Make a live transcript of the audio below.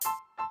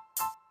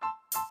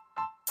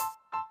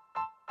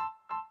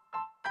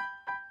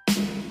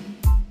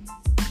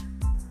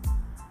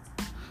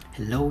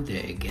Hello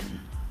there again,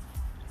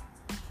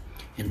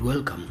 and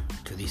welcome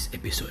to this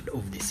episode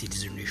of the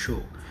Citizenry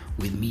Show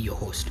with me, your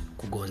host,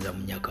 Kugonza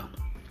Munyaka.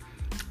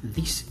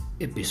 This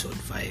episode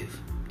 5,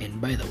 and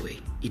by the way,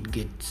 it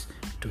gets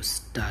to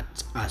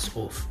start us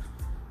off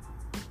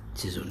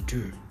season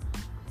 2.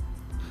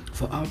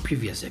 For our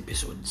previous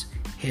episodes,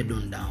 head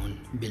on down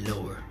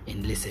below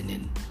and listen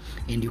in,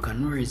 and you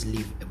can always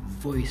leave a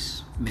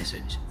voice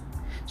message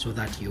so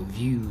that your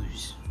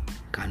views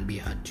can be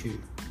heard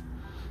too.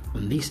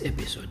 On this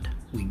episode,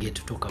 we get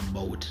to talk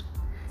about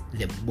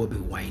the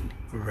Bobi Wine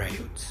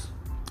riots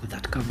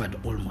that covered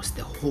almost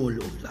the whole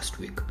of last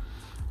week.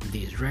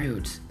 These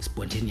riots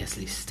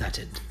spontaneously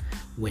started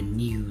when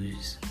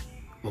news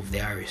of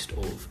the arrest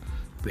of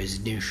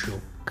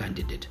presidential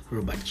candidate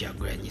Robert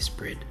Kyagulanyi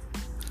spread.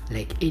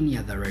 Like any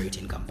other riot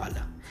in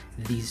Kampala,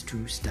 these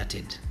two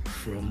started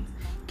from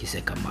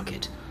Kiseka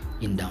Market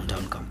in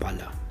downtown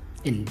Kampala.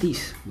 And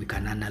this we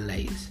can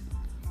analyze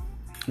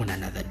on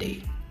another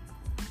day.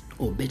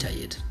 Or better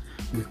yet,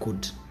 we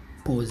could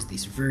pose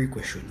this very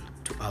question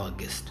to our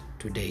guest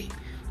today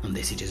on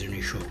the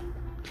Citizenry Show.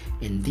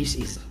 And this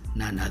is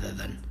none other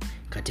than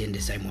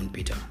Katende Simon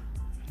Peter,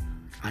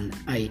 an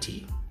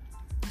IT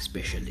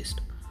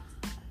specialist.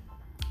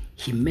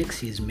 He makes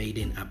his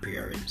maiden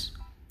appearance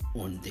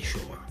on the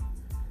show.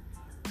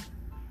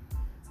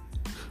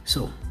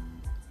 So,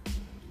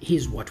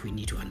 here's what we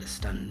need to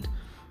understand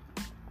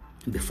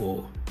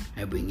before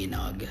I bring in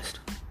our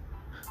guest.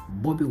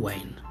 Bobi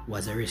Wine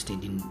was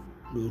arrested in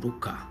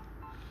Ruka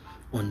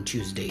on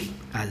Tuesday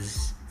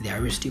as the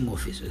arresting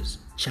officers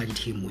charged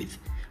him with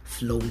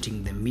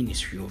flaunting the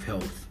Ministry of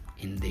Health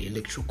and the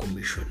Electoral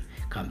Commission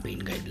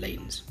campaign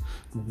guidelines,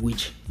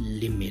 which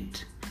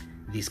limit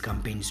these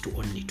campaigns to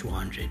only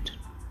 200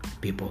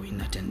 people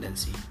in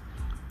attendance.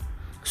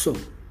 So,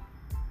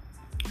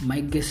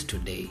 my guest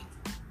today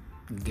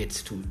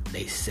gets to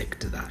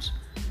dissect that,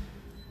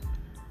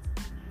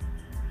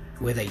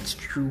 whether it's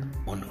true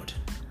or not.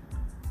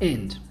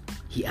 And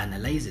he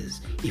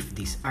analyzes if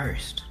this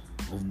arrest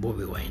of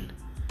Bobi Wine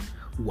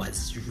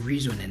was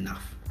reason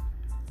enough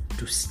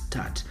to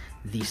start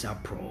this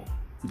uproar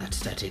that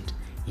started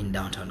in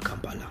downtown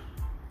Kampala.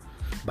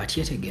 But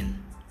yet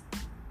again,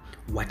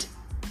 what's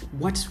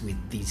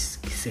with this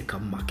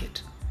Kiseka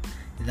Market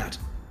that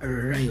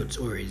riots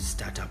always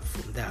start up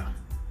from there?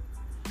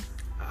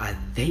 Are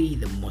they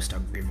the most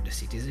aggrieved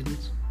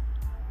citizens?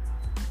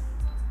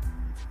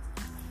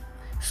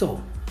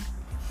 So,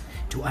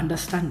 to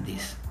understand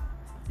this,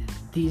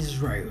 these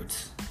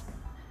riots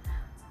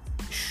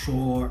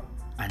show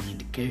an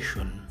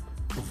indication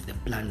of the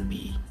Plan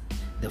B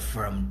the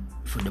Forum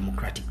for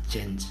Democratic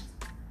Change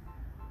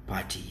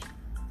Party,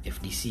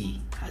 FDC,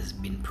 has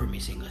been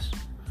promising us.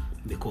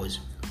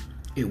 Because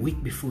a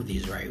week before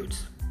these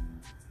riots,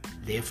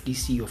 the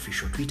FDC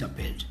official Twitter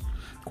page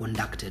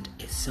conducted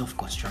a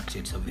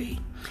self-constructed survey,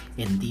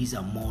 and these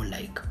are more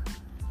like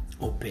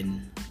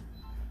open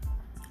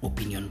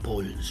opinion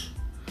polls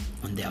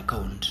on the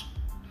account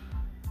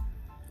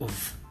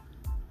of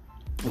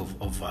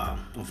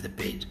the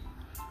page.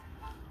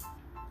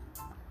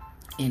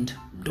 And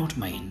don't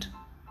mind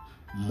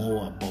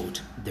more about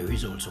the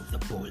results of the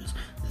polls,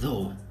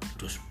 though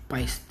to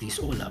spice this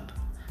all up,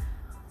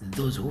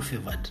 those who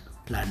favored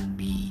Plan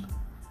B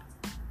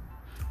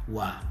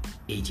were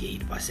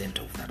 88%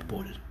 of that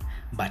poll.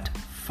 But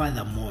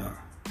furthermore,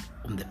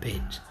 on the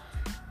page,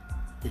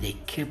 they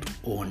kept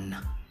on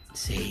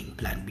saying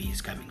Plan B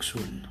is coming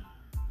soon.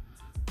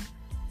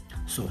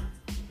 So,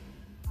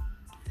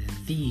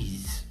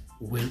 these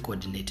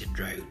well-coordinated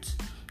riots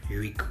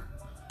reek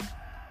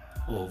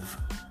of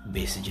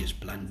Besige's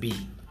Plan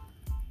B.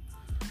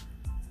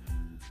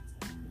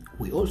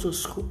 We also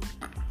saw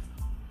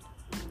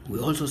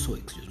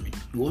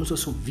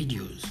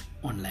videos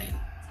online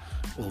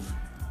of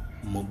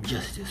mob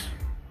justice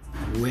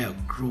where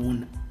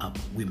grown-up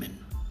women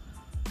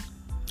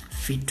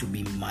fit to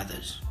be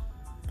mothers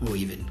or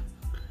even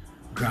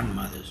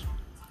grandmothers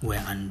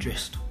were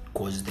undressed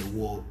because they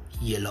wore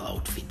yellow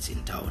outfits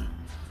in town.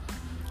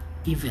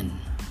 Even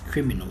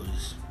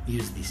criminals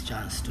use this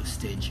chance to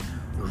stage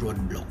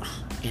roadblocks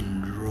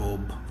and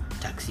rob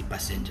taxi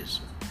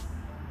passengers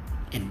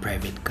and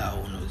private car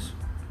owners.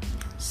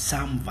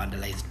 Some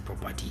vandalized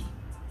property.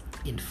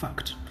 In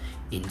fact,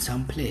 in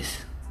some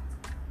place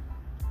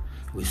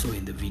we saw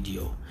in the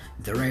video,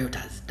 the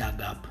rioters dug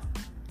up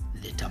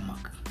the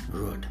tarmac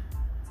road.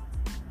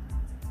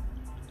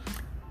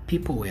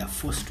 People were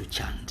forced to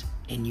chant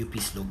NUP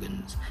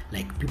slogans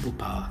like "People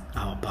Power,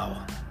 Our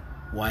Power,"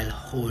 while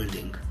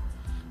holding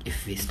a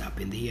fist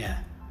up in the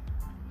air.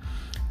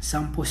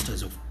 Some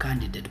posters of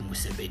candidate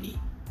Museveni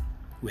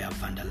were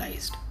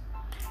vandalized.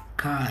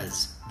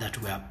 Cars that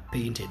were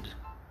painted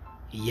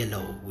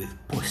yellow with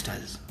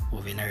posters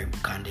of NRM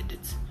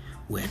candidates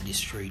were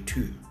destroyed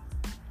too.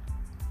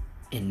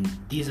 And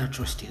these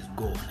atrocities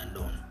go on and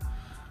on.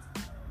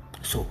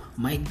 So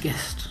my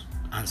guest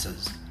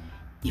answers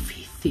if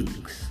he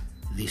thinks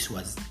this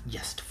was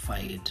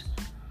justified,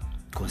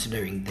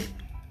 considering the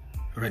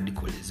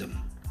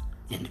radicalism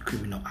and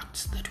criminal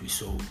acts that we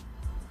saw.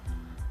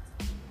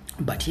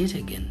 But yet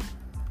again,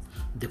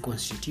 the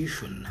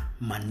Constitution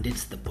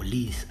mandates the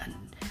police and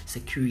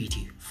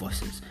security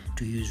forces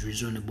to use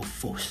reasonable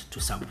force to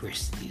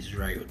suppress these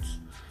riots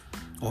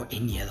or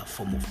any other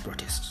form of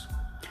protest.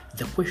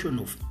 The question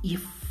of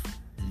if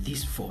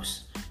this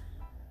force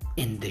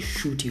and the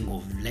shooting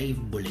of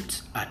live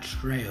bullets at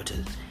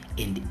rioters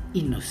and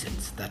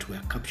innocents that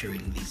were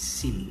capturing these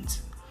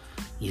scenes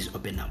is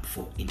open up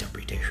for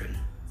interpretation,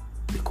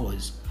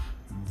 because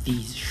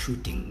these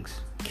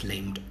shootings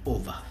claimed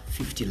over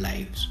 50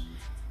 lives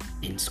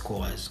and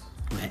scores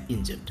were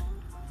injured.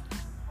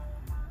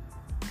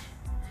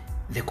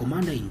 The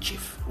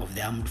Commander-in-Chief of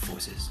the Armed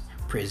Forces,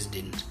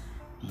 President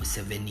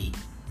Museveni,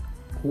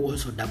 who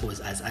also doubles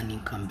as an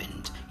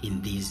incumbent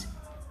in these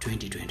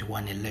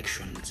 2021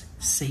 elections,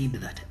 said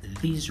that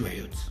these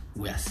riots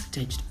were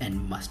staged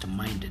and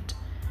masterminded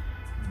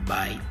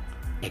by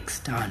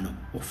external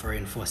or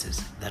foreign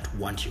forces that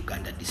want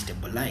Uganda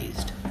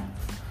destabilized.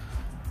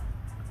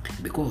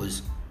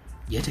 Because,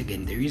 yet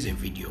again, there is a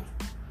video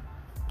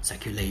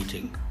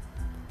circulating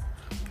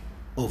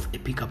of a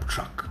pickup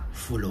truck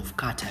full of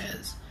car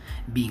tires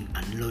being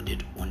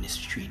unloaded on a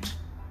street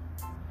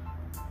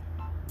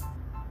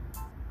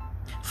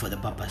for the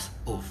purpose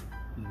of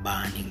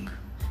burning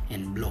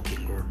and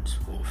blocking roads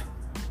off.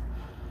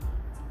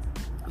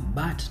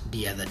 But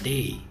the other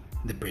day,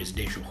 the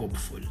presidential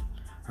hopeful,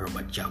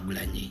 Robert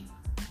Kyagulanyi,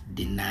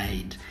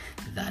 denied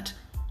that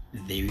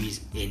there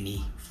is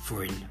any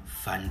foreign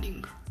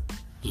funding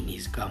in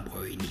his camp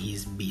or in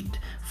his bid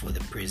for the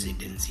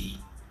presidency.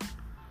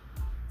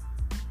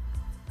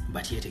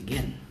 But yet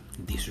again,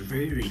 this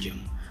very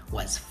regime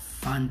was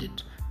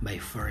funded by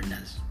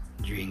foreigners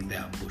during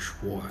the Bush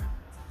War.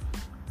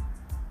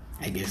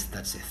 I guess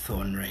that's a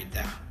thorn right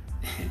there.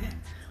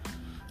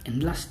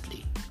 And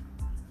lastly,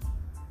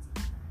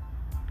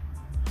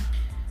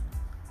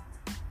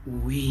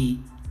 we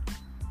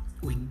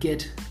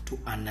get to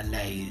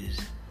analyze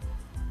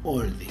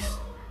all this,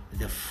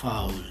 the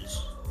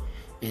fouls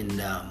and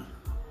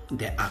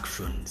the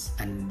actions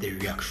and the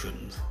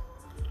reactions.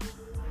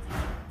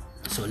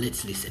 So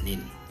let's listen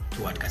in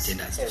to what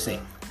Katenda has to say.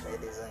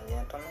 Ladies and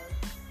gentlemen,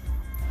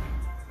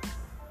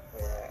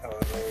 I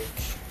would like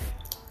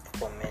to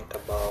comment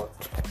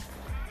about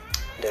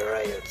the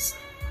riots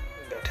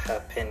that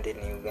happened in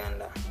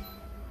Uganda.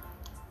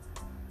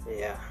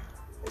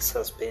 This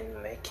has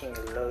been making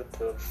a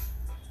lot of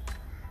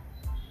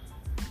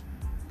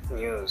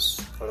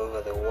news all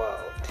over the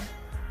world.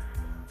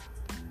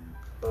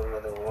 All over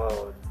the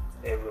world,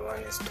 everyone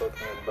is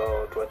talking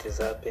about what is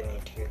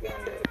happening to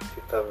Uganda.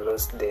 People have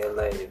lost their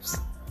lives.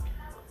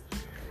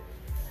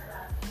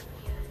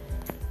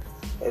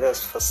 Let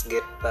us first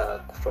get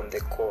back from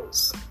the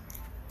cause.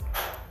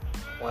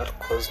 What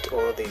caused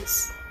all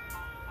this?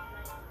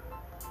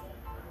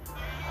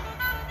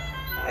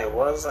 I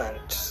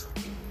wasn't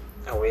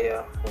aware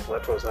of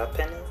what was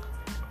happening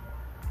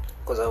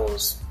because I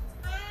was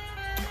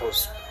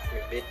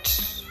a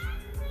bit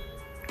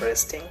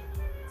resting.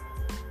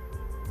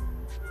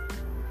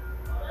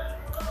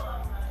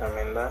 I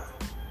remember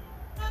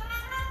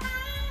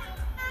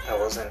I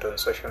wasn't on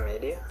social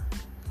media.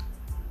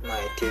 My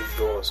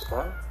TV was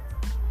on,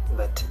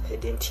 but I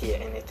didn't hear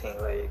anything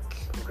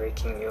like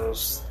breaking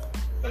news,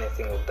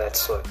 anything of that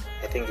sort.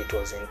 I think it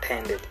was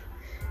intended.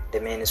 The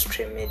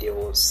mainstream media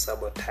was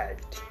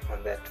sabotaged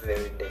on that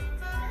very day.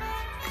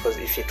 Because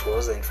if it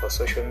wasn't for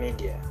social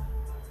media,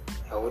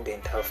 I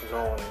wouldn't have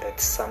known that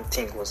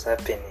something was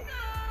happening.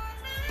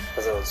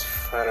 Because I was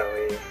far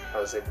away, I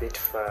was a bit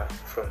far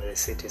from the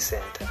city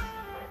center.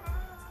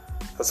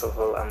 First of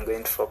all, I'm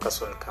going to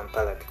focus on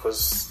Kampala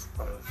because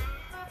I'm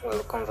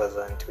well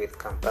conversant with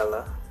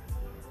Kampala,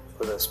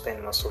 because I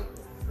spend most of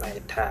my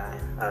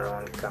time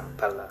around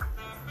Kampala.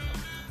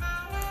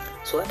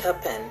 So what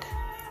happened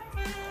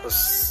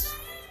was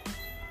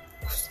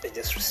I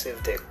just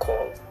received a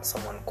call.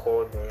 Someone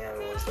called me and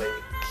was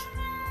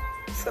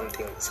like,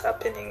 something was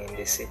happening in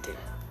the city.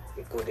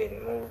 We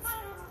couldn't move.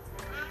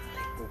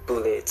 Like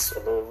bullets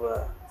all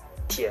over,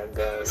 tear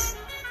gas.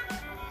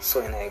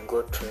 So when I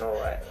got to know,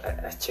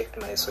 I checked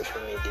my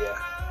social media.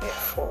 I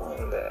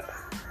found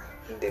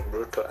the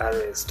brutal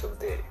arrest of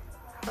the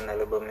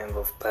Honorable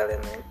Member of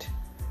Parliament,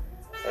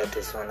 that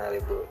is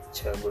Honorable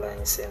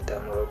Kyagulanyi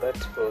Ssentamu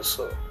Robert,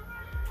 also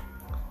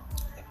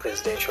a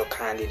presidential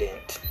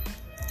candidate.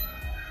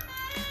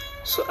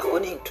 So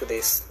according to the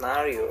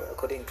scenario,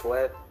 according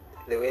to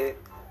the way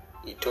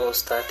it all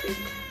started,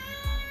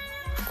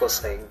 of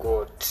course I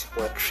got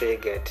what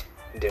triggered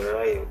the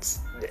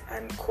riots, the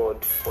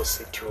uncalled for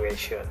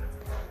situation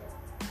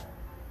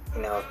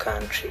in our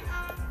country.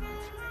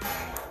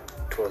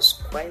 It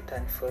was quite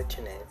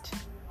unfortunate,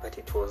 but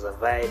it was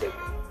avoidable.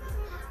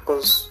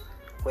 Because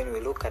when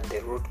we look at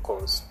the root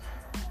cause,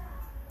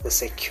 the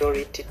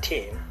security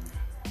team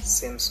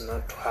seems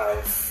not to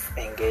have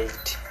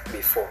engaged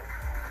before.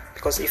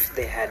 Because if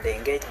they had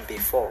engaged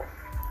before,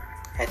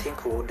 I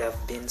think we would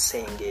have been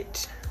seeing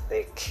it,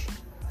 like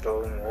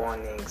throwing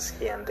warnings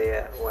here and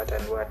there, what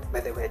and what,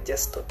 but they were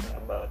just talking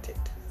about it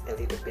a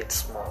little bit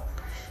small.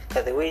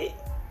 But the way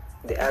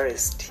the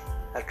arrest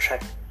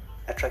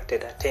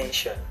attracted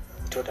attention,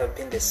 it would have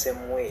been the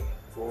same way.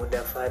 We would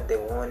have had the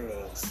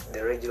warnings,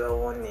 the regular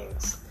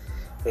warnings,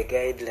 the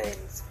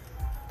guidelines.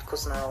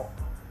 Because now,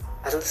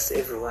 at least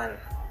everyone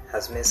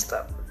has messed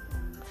up.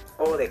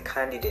 All the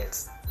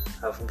candidates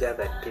have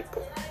gathered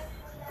people,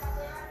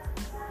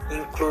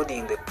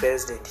 including the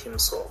president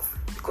himself,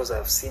 because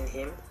I've seen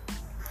him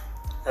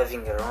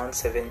having around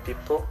 7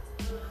 people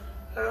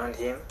around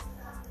him.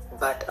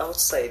 But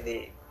outside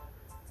the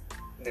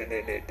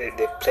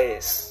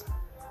place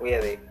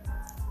where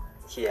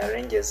he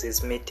arranges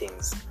his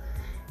meetings,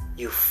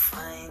 you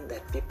find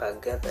that people are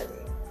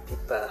gathering,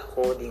 people are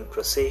holding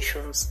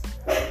processions.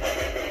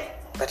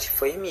 But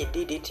for him, he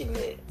did it in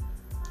a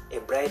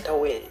brighter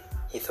way.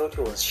 He thought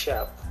he was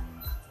sharp.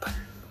 But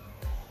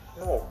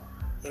no,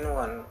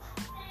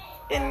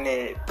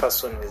 any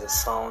person with a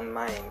sound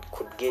mind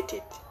could get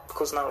it.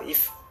 Because now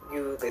if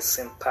you, the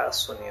same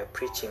person, you're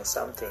preaching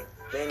something,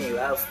 then you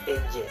have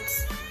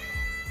agents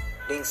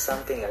doing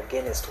something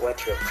against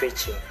what you're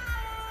preaching.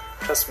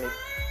 Trust me,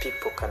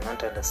 people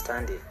cannot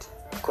understand it.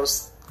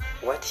 Because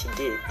what he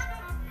did,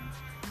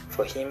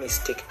 for him, is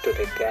stick to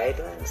the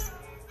guidelines.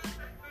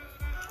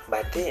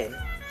 But then,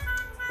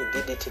 he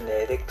did it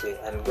indirectly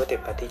and got a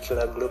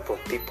particular group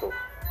of people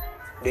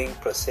doing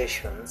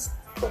processions,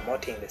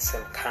 promoting the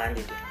same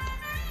candidate.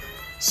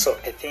 So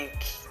I think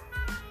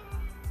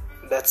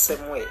that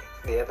same way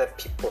the other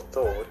people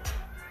thought,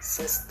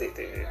 since the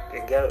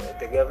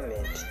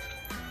government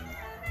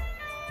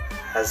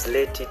has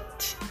let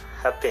it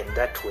happen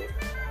that way,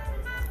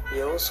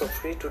 you're also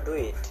free to do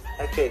it.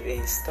 Actually,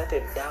 they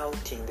started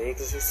doubting the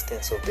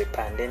existence of the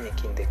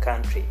pandemic in the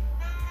country.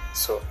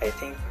 So I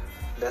think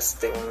that's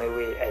the only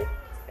way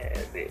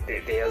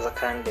the other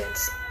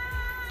candidates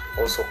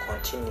also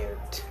continued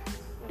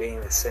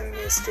doing the same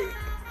mistake.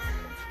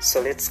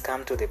 So let's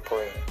come to the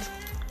point.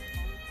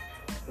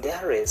 The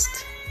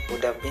arrest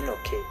would have been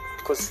okay,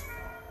 because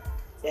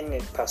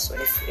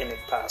if any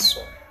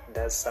person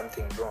does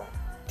something wrong,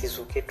 it is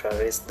okay to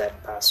arrest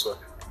that person.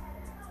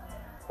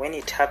 When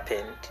it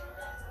happened,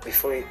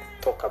 before we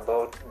talk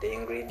about the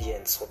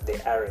ingredients of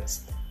the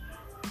arrest,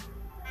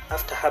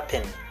 after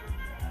happening,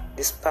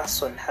 this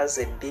person has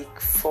a big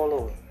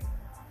following,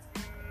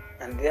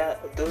 and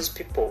those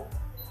people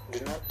do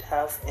not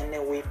have any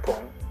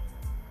weapon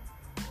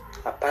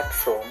apart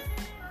from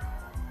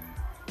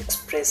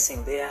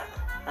expressing their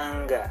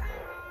anger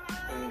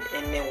in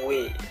any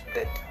way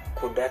that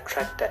could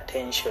attract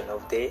attention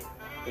of the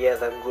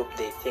other group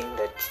they think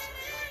that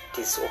it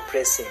is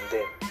oppressing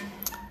them.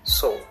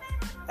 So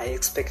I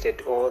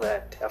expected all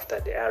that after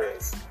the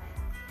arrest.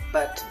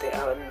 But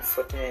the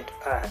unfortunate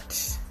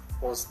part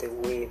was the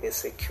way the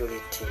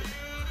security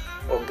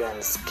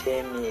organs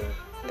came in,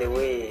 the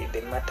way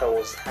the matter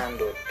was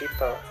handled.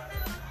 People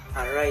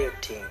are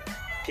rioting.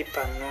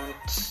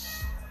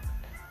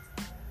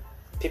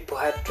 People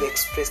had to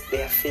express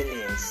their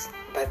feelings,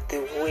 but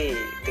the way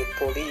the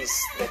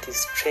police that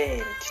is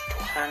trained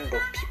to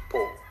handle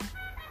people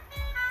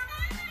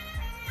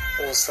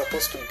was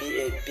supposed to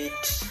be a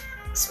bit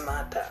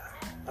smarter.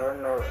 I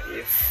don't know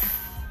if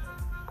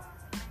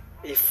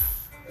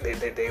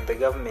the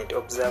government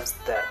observes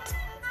that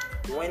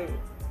when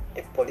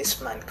a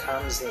policeman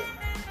comes in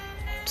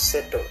to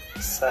settle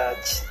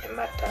such a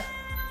matter,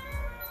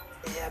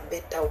 there are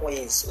better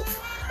ways of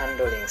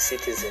handling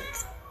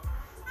citizens.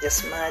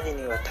 Just imagine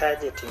you are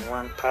targeting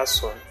one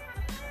person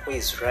who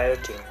is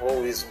rioting or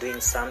who is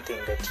doing something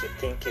that you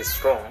think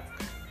is wrong,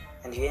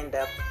 and you end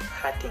up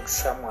hurting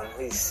someone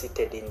who is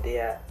seated in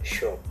their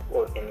shop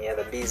or any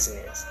other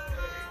business.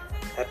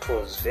 That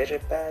was very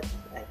bad,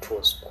 and it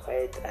was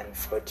quite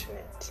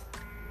unfortunate,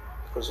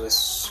 because we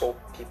saw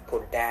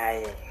people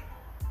dying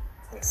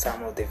in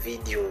some of the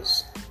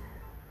videos.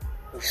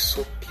 We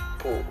saw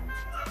people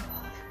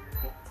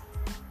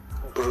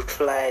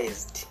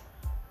brutalized.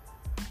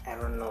 I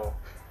don't know.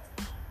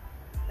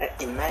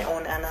 In my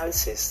own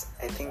analysis,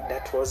 I think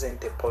that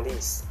wasn't the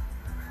police.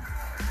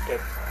 A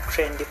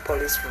trained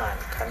policeman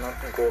cannot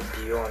go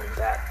beyond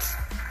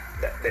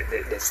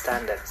the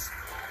standards,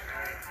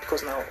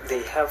 because now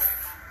they have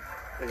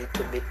a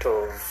little bit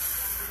of,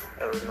 I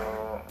don't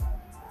know,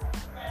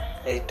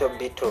 a little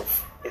bit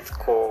of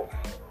ethical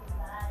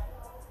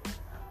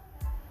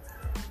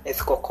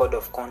code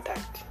of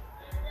conduct.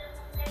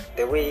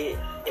 The way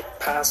a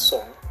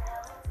person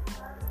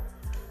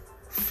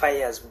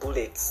fires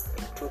bullets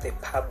into the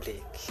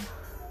public.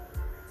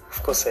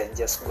 Of course, I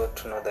just got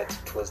to know that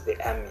it was the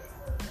army.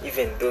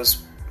 Even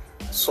those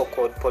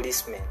so-called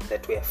policemen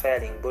that were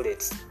firing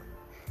bullets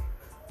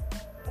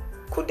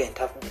couldn't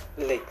have,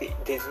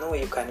 there's no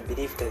way you can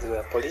believe that they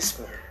were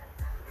policemen.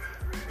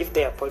 If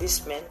they are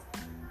policemen,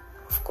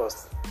 of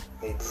course,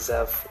 they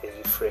deserve a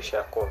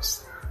refresher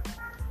course.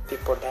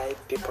 People died,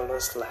 people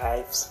lost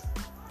lives.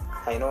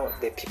 I know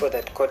the people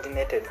that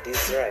coordinated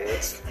these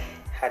riots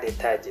had a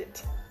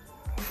target,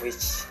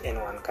 which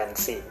anyone can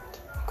see it.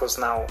 Because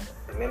now,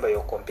 remember,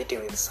 you're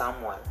competing with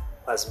someone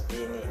who has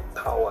been in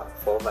power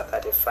for over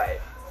 35.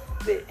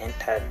 They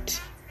entered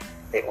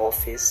the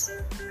office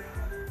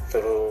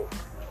through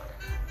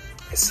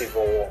a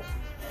civil war.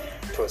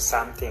 it was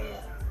something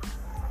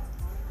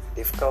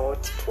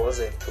difficult. It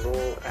wasn't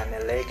through an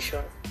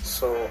election.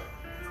 So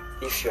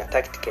if you are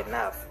tactical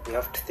enough, you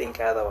have to think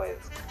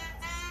otherwise.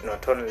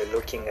 Not only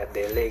looking at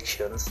the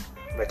elections,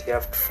 but you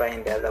have to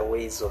find other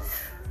ways of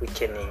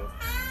weakening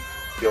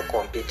your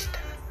competitor.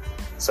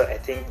 So I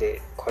think the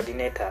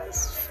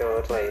coordinators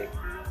felt like,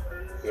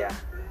 yeah,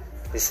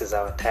 this is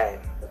our time.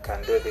 We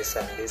can do this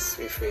and this.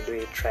 If we do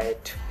it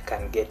right, we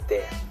can get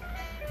there.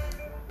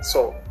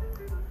 So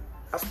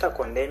after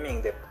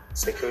condemning the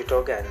security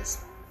organs,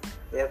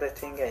 the other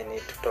thing I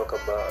need to talk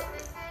about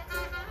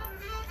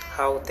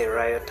how the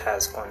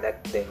rioters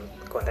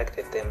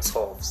conducted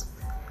themselves.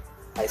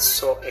 I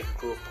saw a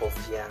group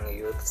of young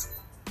youths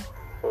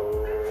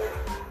who,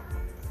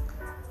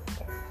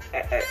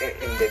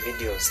 in the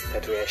videos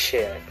that were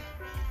shared,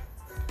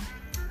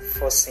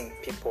 forcing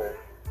people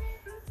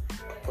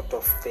to put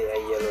off their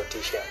yellow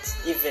t-shirts,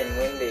 even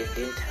when they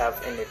didn't have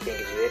anything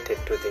related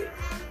to the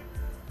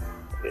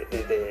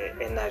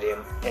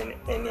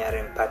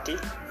NRM party.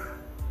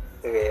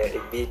 They were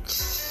a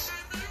bit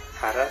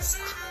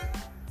harassed,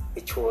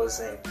 which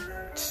wasn't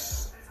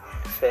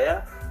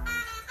fair.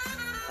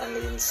 And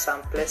in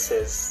some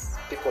places,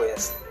 people were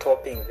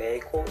stopping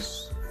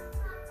vehicles,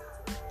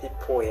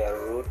 people were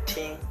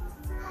looting,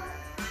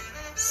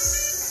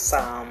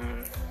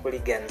 some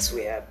hooligans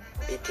were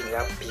beating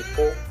up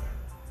people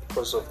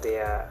because of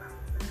their,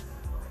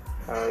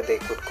 they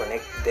could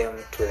connect them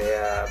to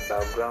their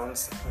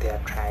backgrounds, their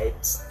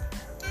tribes,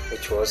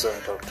 which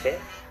wasn't okay.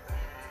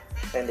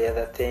 And the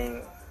other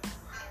thing,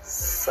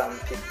 some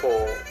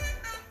people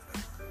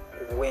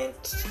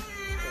went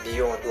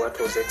beyond what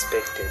was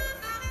expected,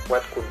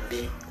 what could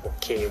be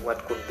okay,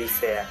 what could be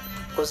fair.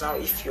 Because now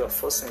if you are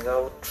forcing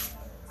out,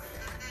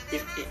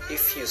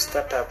 if you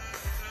start up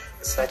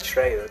such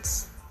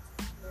riots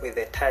with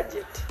a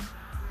target,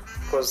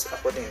 because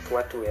according to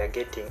what we are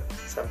getting,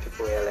 some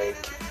people were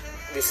like,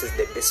 this is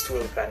the best way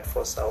we can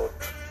force out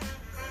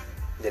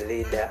the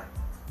leader.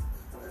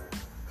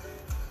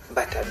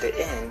 But at the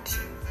end,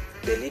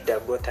 the leader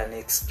got an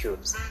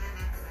excuse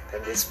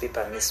that these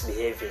people are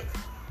misbehaving,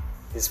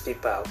 these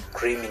people are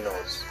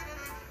criminals.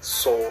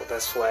 So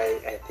that's why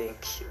I think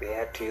they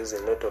had to use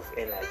a lot of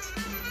energy.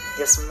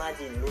 Just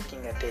imagine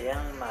looking at a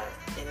young man,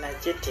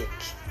 energetic,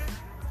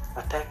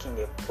 attacking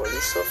a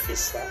police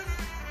officer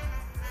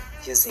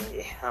using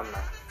a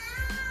hammer.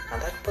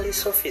 And that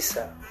police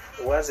officer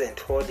wasn't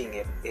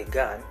holding a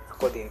gun,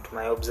 according to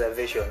my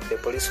observation. The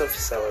police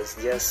officer was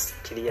just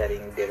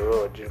clearing the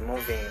road,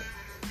 removing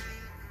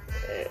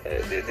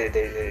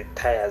the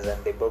tires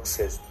and the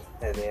boxes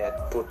that they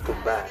had put to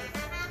burn.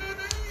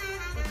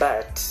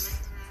 But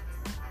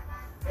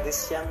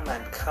this young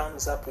man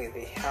comes up with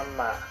a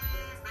hammer,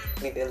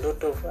 with a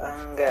lot of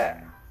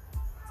anger,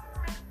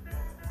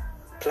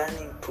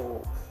 planning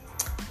to,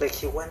 like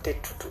he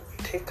wanted to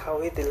take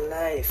away the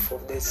life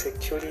of the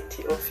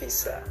security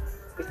officer,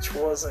 which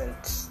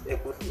wasn't a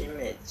good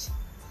image.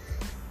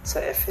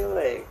 So I feel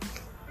like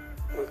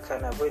we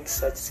can avoid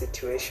such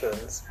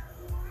situations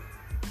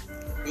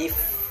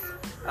if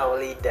our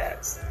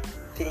leaders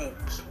think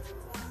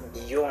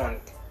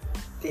beyond,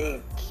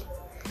 think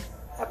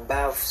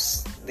above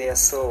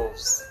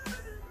themselves.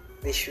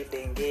 They should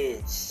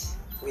engage.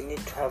 We need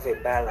to have a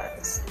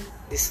balance.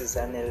 This is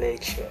an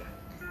election,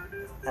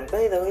 and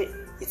by the way,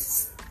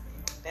 it's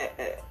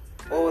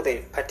all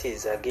the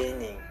parties are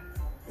gaining.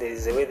 There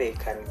is a way they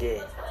can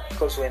gain,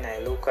 because when I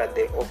look at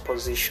the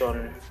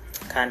opposition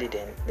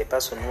candidate, the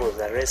person who was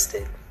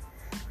arrested,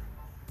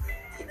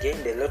 he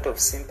gained a lot of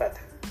sympathy.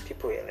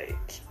 People were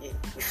like,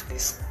 if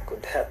this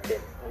could happen,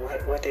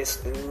 what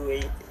else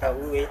are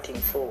we waiting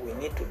for? We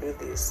need to do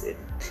this. And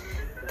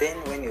then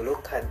when you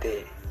look at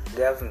the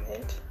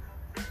government,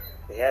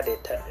 they had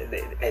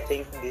I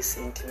think this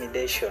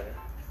intimidation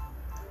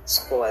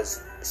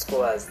scores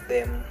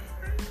them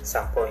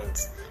some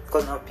points,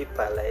 because now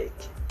people are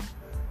like,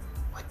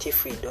 what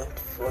if we don't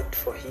vote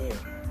for him?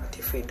 What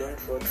if we don't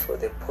vote for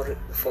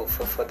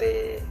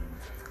the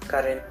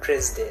current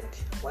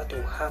president? What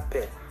will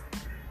happen?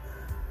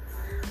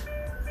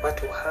 What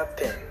will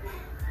happen?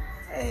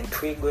 And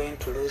we're going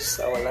to lose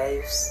our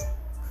lives.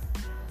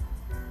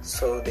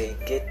 So they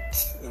get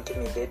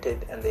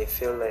intimidated and they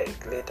feel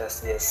like, let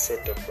us just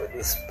settle for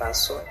this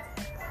person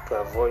to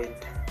avoid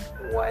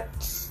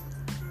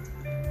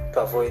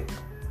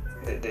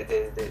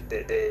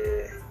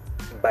the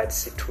bad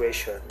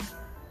situation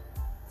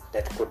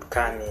that could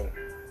come in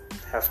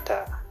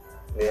after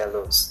their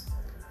loss.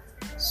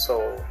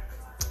 So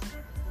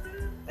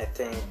I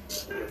think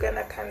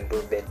Uganda can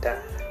do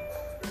better.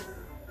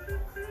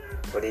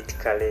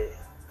 Politically,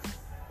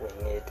 we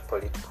need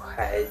political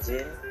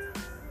hygiene.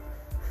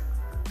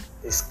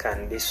 This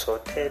can be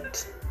sorted.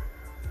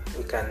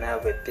 We can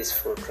have a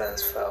peaceful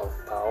transfer of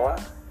power,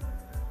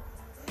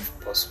 if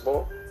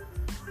possible,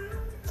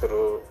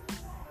 through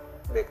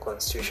the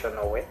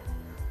constitutional way.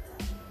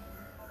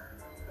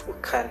 We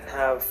can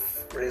have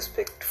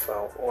respect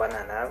for one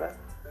another.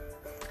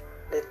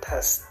 Let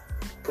us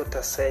put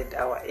aside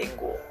our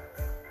ego.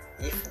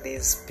 If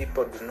these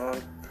people do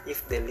not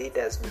if the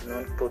leaders do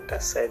not put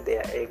aside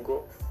their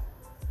ego,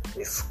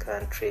 this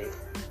country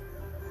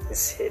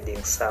is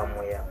heading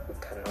somewhere we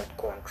cannot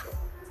control.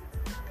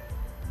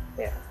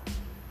 Yeah,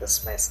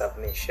 that's my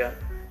submission.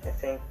 I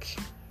think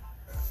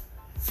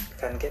it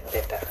can get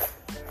better.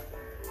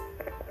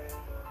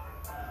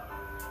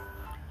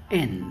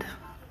 And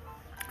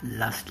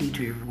lastly,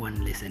 to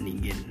everyone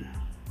listening in,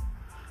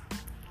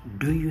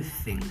 do you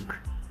think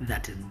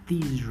that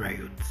these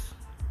riots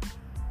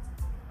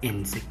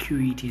and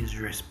security's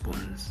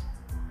response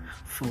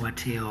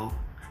foretell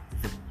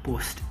the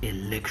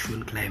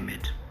post-election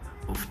climate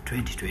of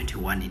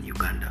 2021 in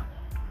Uganda?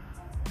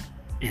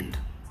 And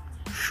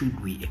should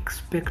we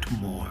expect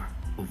more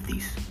of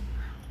this,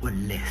 or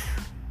less,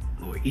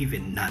 or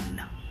even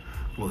none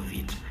of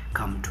it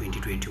come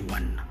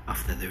 2021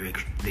 after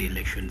the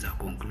elections are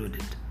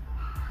concluded?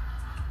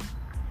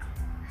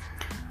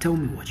 Tell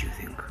me what you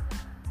think,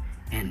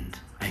 and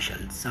I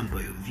shall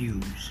sample your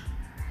views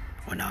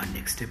on our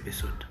next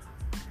episode.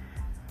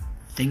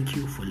 Thank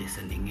you for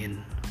listening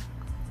in,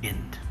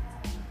 and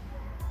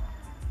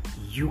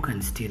you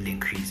can still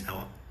increase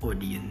our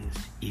audience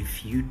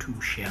if you too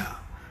share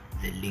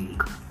the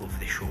link of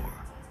the show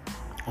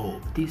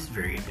or this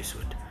very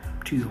episode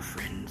to your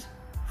friends,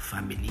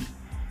 family,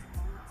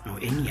 or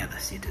any other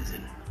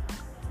citizen,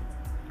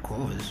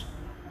 because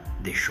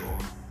the show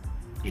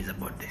is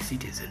about the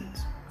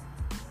citizens.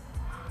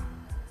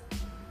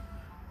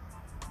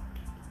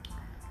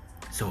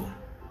 So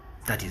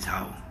that is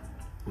how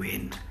we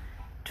end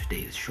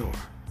today's show.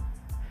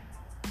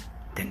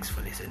 Thanks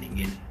for listening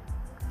in.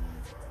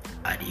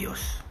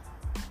 Adios.